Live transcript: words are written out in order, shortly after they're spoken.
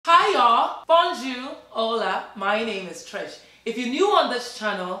Hi y'all, bonjour, hola, my name is Trish. If you're new on this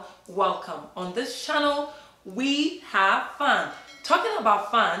channel, welcome. On this channel, we have fun. Talking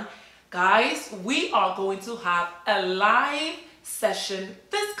about fun, guys, we are going to have a live session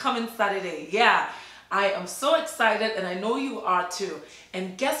this coming Saturday. Yeah, I am so excited and I know you are too.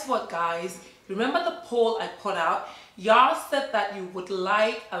 And guess what, guys? Remember the poll I put out? Y'all said that you would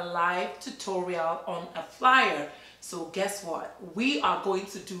like a live tutorial on a flyer. So guess what? We are going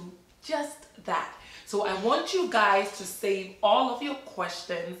to do just that. So I want you guys to save all of your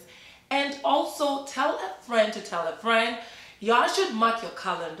questions and also tell a friend to tell a friend. Y'all should mark your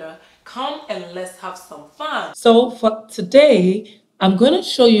calendar. Come and let's have some fun. So for today, I'm going to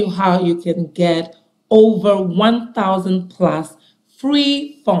show you how you can get over 1,000 plus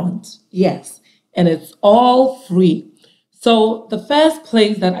free fonts. Yes, and it's all free. So the first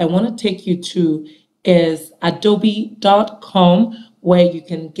place that I want to take you to is adobe.com, where you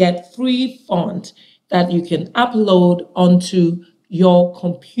can get free font that you can upload onto your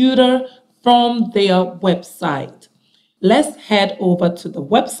computer from their website. Let's head over to the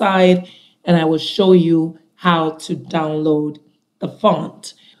website and I will show you how to download the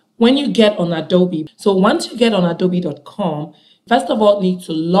font. When you get on Adobe, so once you get on adobe.com, first of all, you need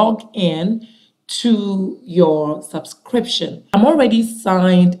to log in to your subscription. I'm already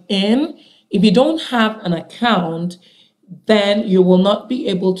signed in. If you don't have an account, then you will not be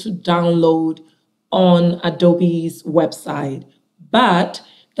able to download on Adobe's website. But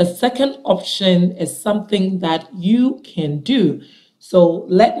the second option is something that you can do. So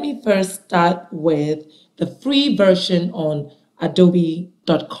let me first start with the free version on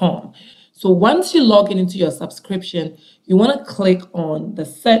adobe.com. So once you log in into your subscription, you want to click on the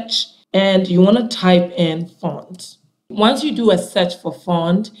search and you want to type in font. Once you do a search for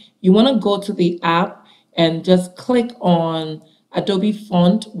font, you want to go to the app and just click on Adobe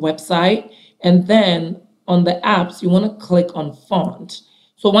Font website. And then on the apps, you want to click on font.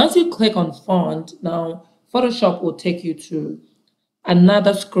 So once you click on font, now Photoshop will take you to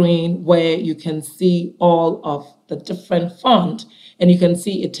another screen where you can see all of the different font. And you can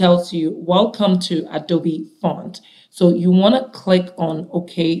see it tells you, welcome to Adobe Font. So you want to click on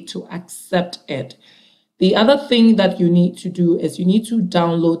OK to accept it. The other thing that you need to do is you need to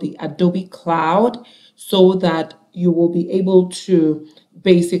download the Adobe Cloud so that you will be able to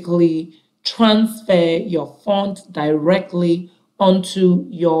basically transfer your font directly onto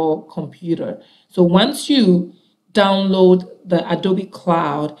your computer. So once you download the Adobe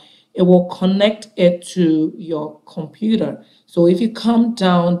Cloud, it will connect it to your computer. So if you come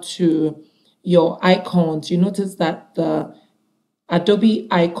down to your icons, you notice that the Adobe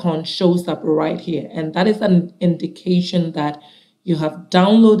icon shows up right here, and that is an indication that you have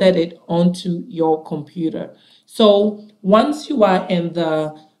downloaded it onto your computer. So once you are in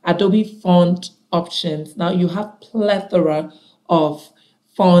the Adobe font options, now you have plethora of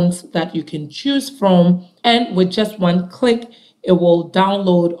fonts that you can choose from, and with just one click, it will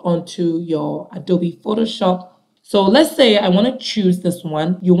download onto your Adobe Photoshop. So let's say I want to choose this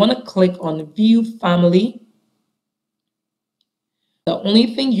one. You want to click on View Family. The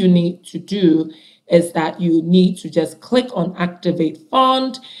only thing you need to do is that you need to just click on Activate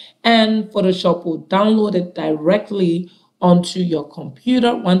Font and Photoshop will download it directly onto your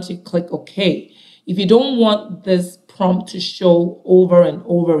computer once you click OK. If you don't want this prompt to show over and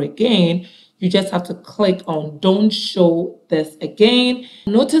over again, you just have to click on Don't Show This Again.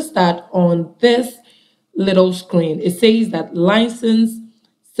 Notice that on this little screen, it says that license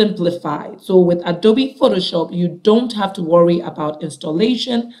simplified. So with Adobe Photoshop, you don't have to worry about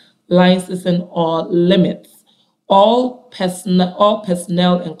installation, licensing, or limits. All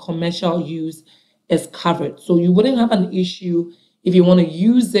personnel and commercial use is covered. So you wouldn't have an issue if you want to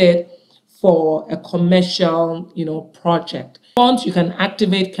use it for a commercial, project. Fonts you can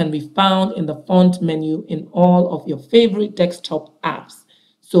activate can be found in the font menu in all of your favorite desktop apps.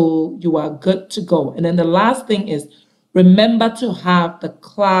 So you are good to go. And then the last thing is, remember to have the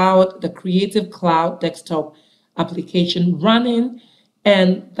cloud, the Creative Cloud desktop application running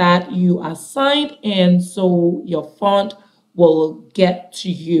and that you are signed in so your font will get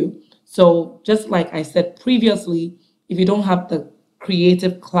to you. So just like I said previously, if you don't have the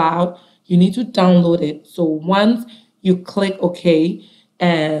Creative Cloud, you need to download it. So once you click OK,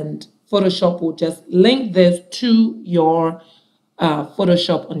 and Photoshop will just link this to your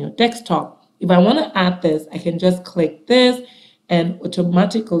Photoshop on your desktop. If I want to add this, I can just click this and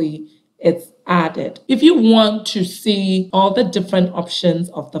automatically it's added. If you want to see all the different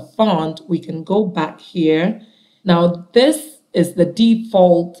options of the font, we can go back here. Now, this is the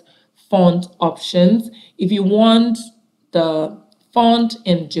default font options. If you want the font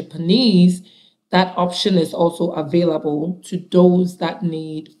in Japanese, that option is also available to those that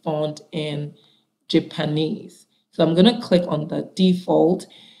need font in Japanese. So I'm going to click on the default.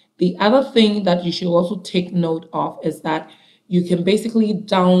 The other thing that you should also take note of is that you can basically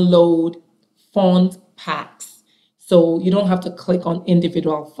download font packs. So you don't have to click on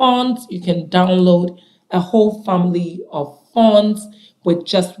individual fonts. You can download a whole family of fonts with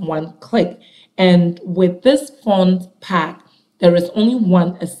just one click. And with this font pack, there is only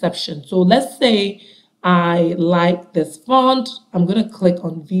one exception. So let's say I like this font. I'm going to click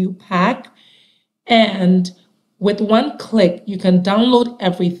on View Pack. And with one click, you can download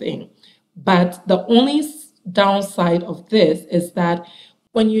everything. But the only downside of this is that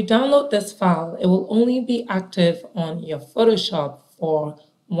when you download this file, it will only be active on your Photoshop for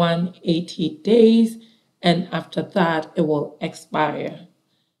 180 days. And after that, it will expire.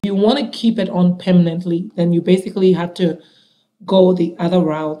 If you want to keep it on permanently, then you basically have to go the other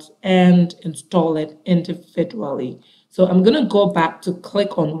route and install it individually. So I'm going to go back to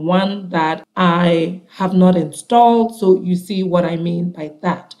click on one that I have not installed, so you see what I mean by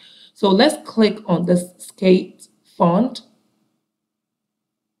that. So let's click on this skate font.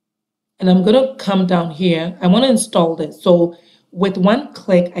 And I'm going to come down here. I want to install this. So with one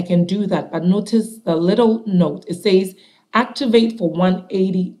click, I can do that. But notice the little note. It says activate for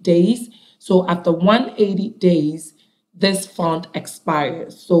 180 days. So after 180 days, this font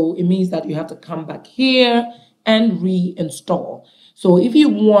expires. So it means that you have to come back here and reinstall. So if you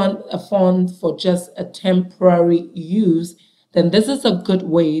want a font for just a temporary use, then this is a good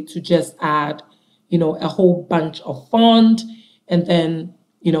way to just add, a whole bunch of font. And then,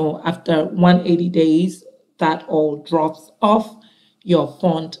 after 180 days, that all drops off your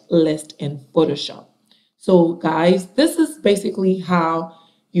font list in Photoshop. So guys, this is basically how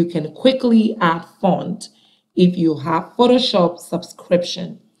you can quickly add font if you have Photoshop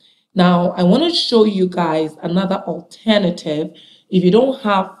subscription. Now, I want to show you guys another alternative. If you don't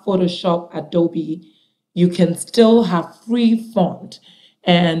have Photoshop Adobe, you can still have free font.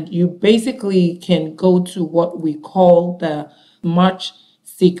 And you basically can go to what we call the March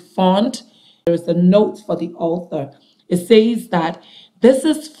Seek font. There's a note for the author. It says that this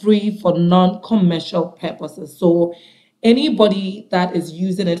is free for non-commercial purposes. So anybody that is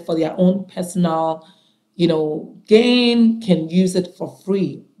using it for their own personal gain can use it for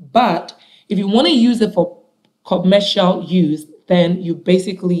free. But if you want to use it for commercial use, then you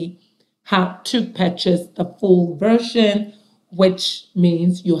basically have to purchase the full version, which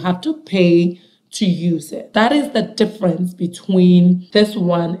means you have to pay to use it. That is the difference between this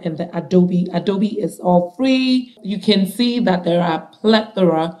one and the Adobe. Adobe is all free. You can see that there are a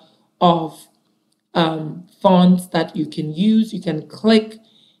plethora of fonts that you can use. You can click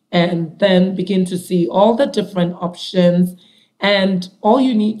and then begin to see all the different options. And all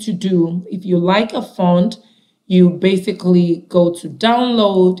you need to do, if you like a font, you basically go to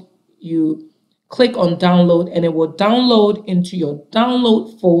download, you click on download, and it will download into your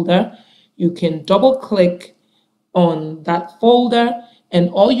download folder. You can double click on that folder, and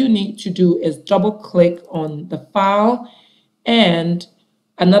all you need to do is double click on the file, and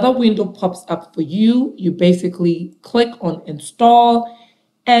another window pops up for you. You basically click on install,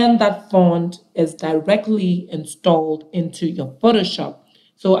 and that font is directly installed into your Photoshop.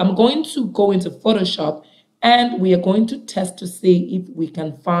 So I'm going to go into Photoshop, and we are going to test to see if we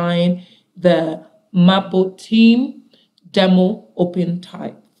can find the Mabo Team Demo Open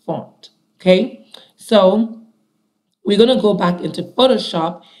Type font. Okay, so we're going to go back into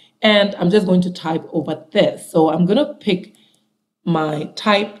Photoshop, and I'm just going to type over this. So I'm going to pick my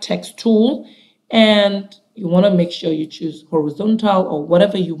type text tool, and you want to make sure you choose horizontal or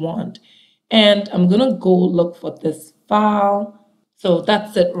whatever you want. And I'm going to go look for this file. So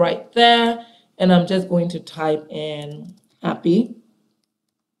that's it right there. And I'm just going to type in happy,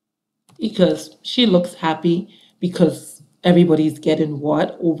 because she looks happy, because everybody's getting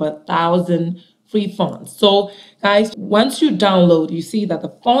what? Over 1,000 free fonts. So guys, once you download, you see that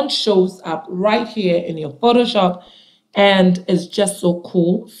the font shows up right here in your Photoshop, and it's just so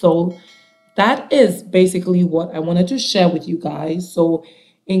cool. So that is basically what I wanted to share with you guys. So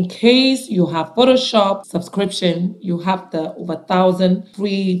in case you have Photoshop subscription, you have the over 1,000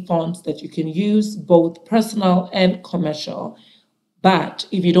 free fonts that you can use, both personal and commercial. But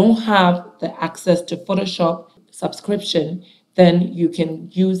if you don't have the access to Photoshop subscription, then you can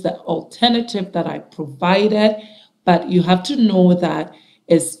use the alternative that I provided. But you have to know that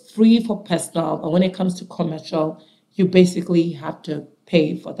it's free for personal, but when it comes to commercial, you basically have to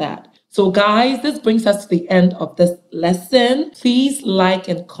pay for that. So guys, this brings us to the end of this lesson. Please like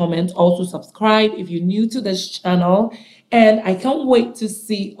and comment. Also subscribe if you're new to this channel. And I can't wait to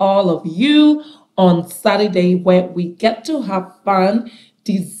see all of you on Saturday where we get to have fun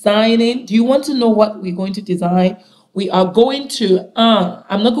designing. Do you want to know what we're going to design? We are going to,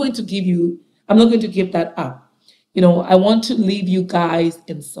 I'm not going to give that up. You know, I want to leave you guys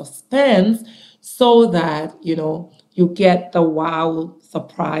in suspense so that, you know, you get the wow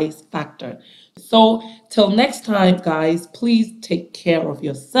surprise factor. So till next time, guys, please take care of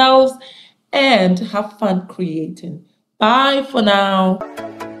yourselves and have fun creating. Bye for now.